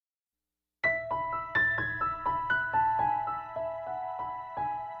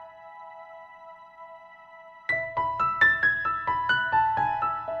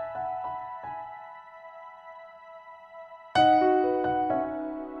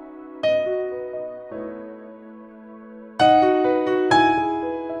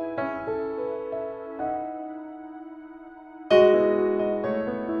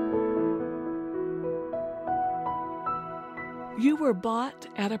were bought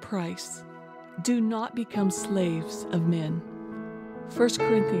at a price. Do not become slaves of men. 1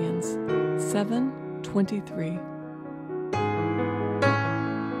 Corinthians 7:23.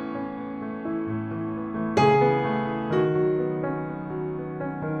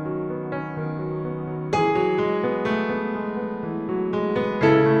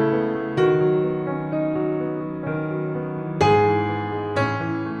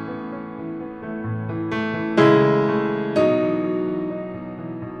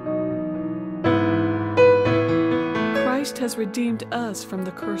 Christ has redeemed us from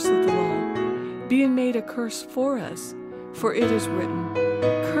the curse of the law, being made a curse for us. For it is written,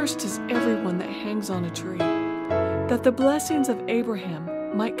 "Cursed is everyone that hangs on a tree," that the blessings of Abraham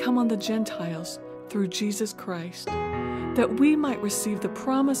might come on the Gentiles through Jesus Christ, that we might receive the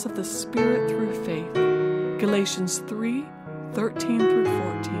promise of the Spirit through faith. Galatians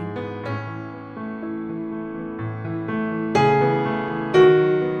 3:13-14.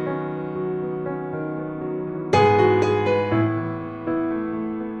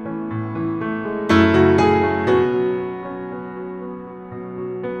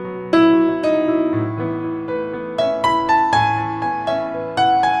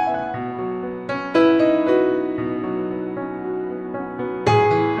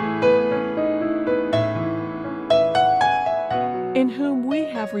 In whom we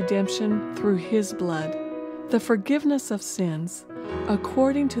have redemption through his blood, the forgiveness of sins,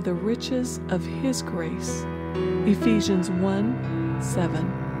 according to the riches of his grace. Ephesians 1:7.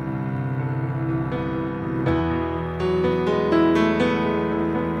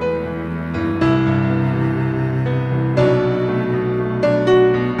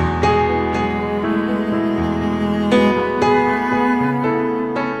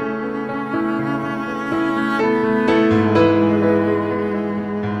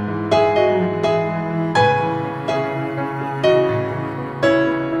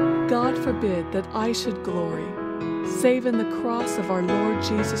 God forbid that I should glory, save in the cross of our Lord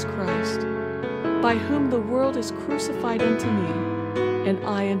Jesus Christ, by whom the world is crucified unto me, and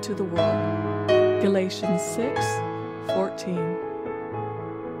I unto the world. Galatians 6:14.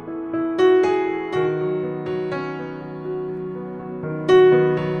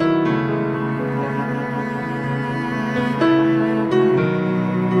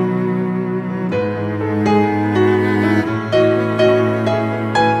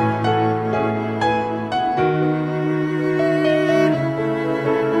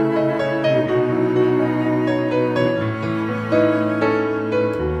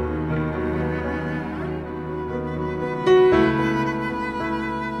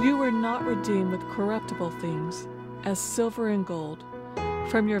 Redeemed with corruptible things, as silver and gold,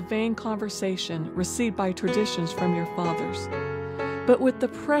 from your vain conversation received by traditions from your fathers, but with the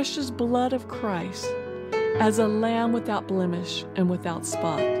precious blood of Christ, as a lamb without blemish and without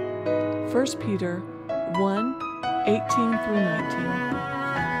spot. 1 Peter 1:18-19.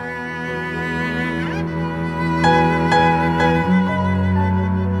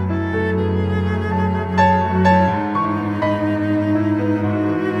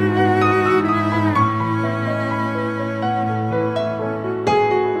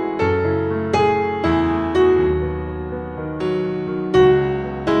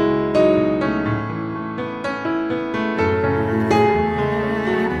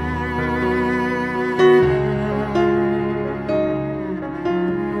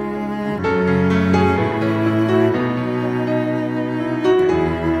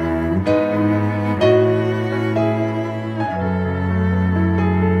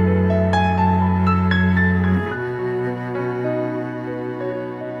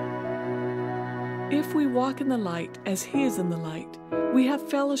 If we walk in the light as he is in the light, we have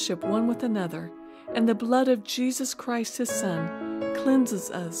fellowship one with another, and the blood of Jesus Christ his Son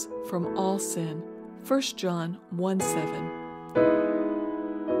cleanses us from all sin. 1 John 1:7.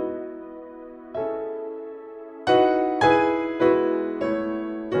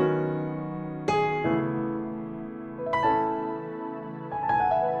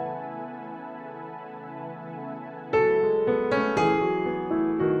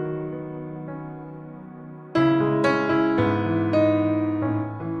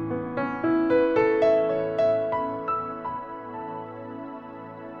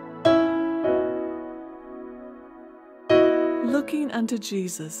 Looking unto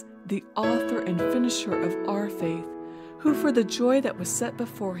Jesus, the author and finisher of our faith, who for the joy that was set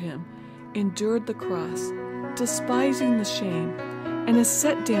before him endured the cross, despising the shame, and is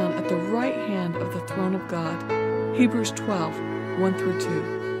set down at the right hand of the throne of God. Hebrews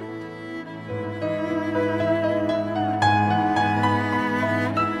 12:1-2.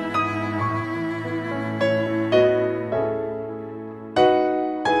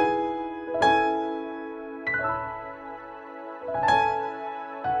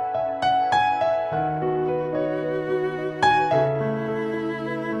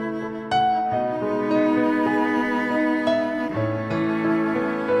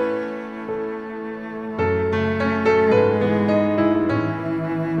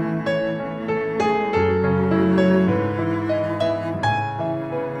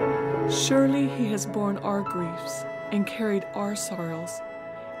 our griefs and carried our sorrows.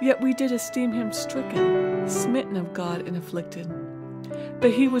 Yet we did esteem him stricken, smitten of God, and afflicted.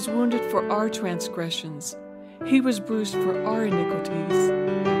 But he was wounded for our transgressions. He was bruised for our iniquities.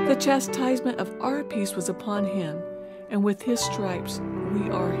 The chastisement of our peace was upon him, and with his stripes we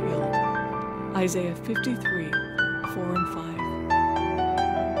are healed. Isaiah 53, 4 and 5.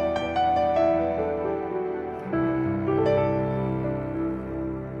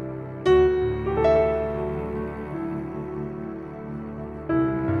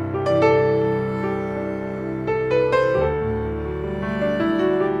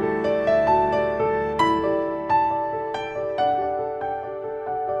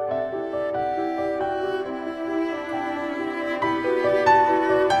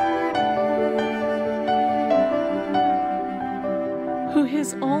 Who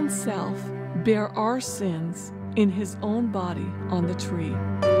his own self bare our sins in his own body on the tree,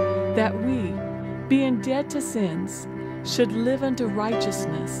 that we, being dead to sins, should live unto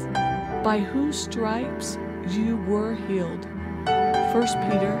righteousness, by whose stripes you were healed. 1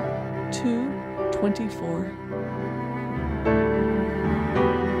 Peter 2:24.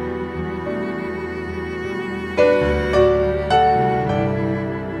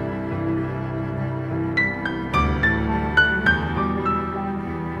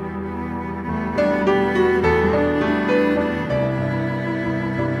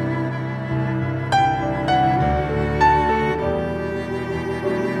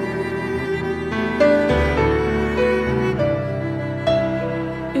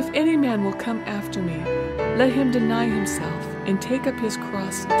 If any man will come after me, let him deny himself and take up his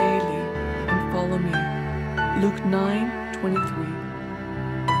cross daily and follow me. Luke 9:23.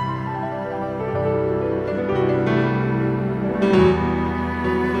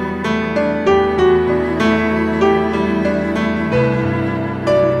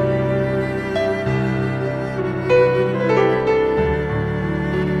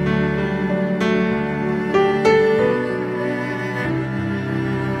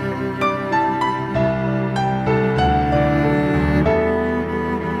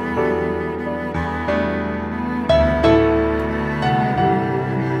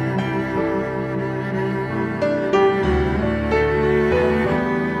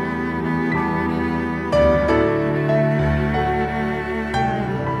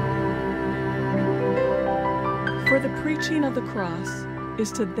 For the preaching of the cross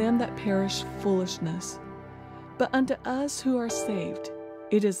is to them that perish foolishness, but unto us who are saved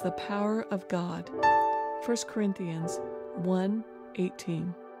it is the power of God. 1 Corinthians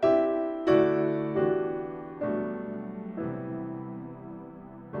 1:18.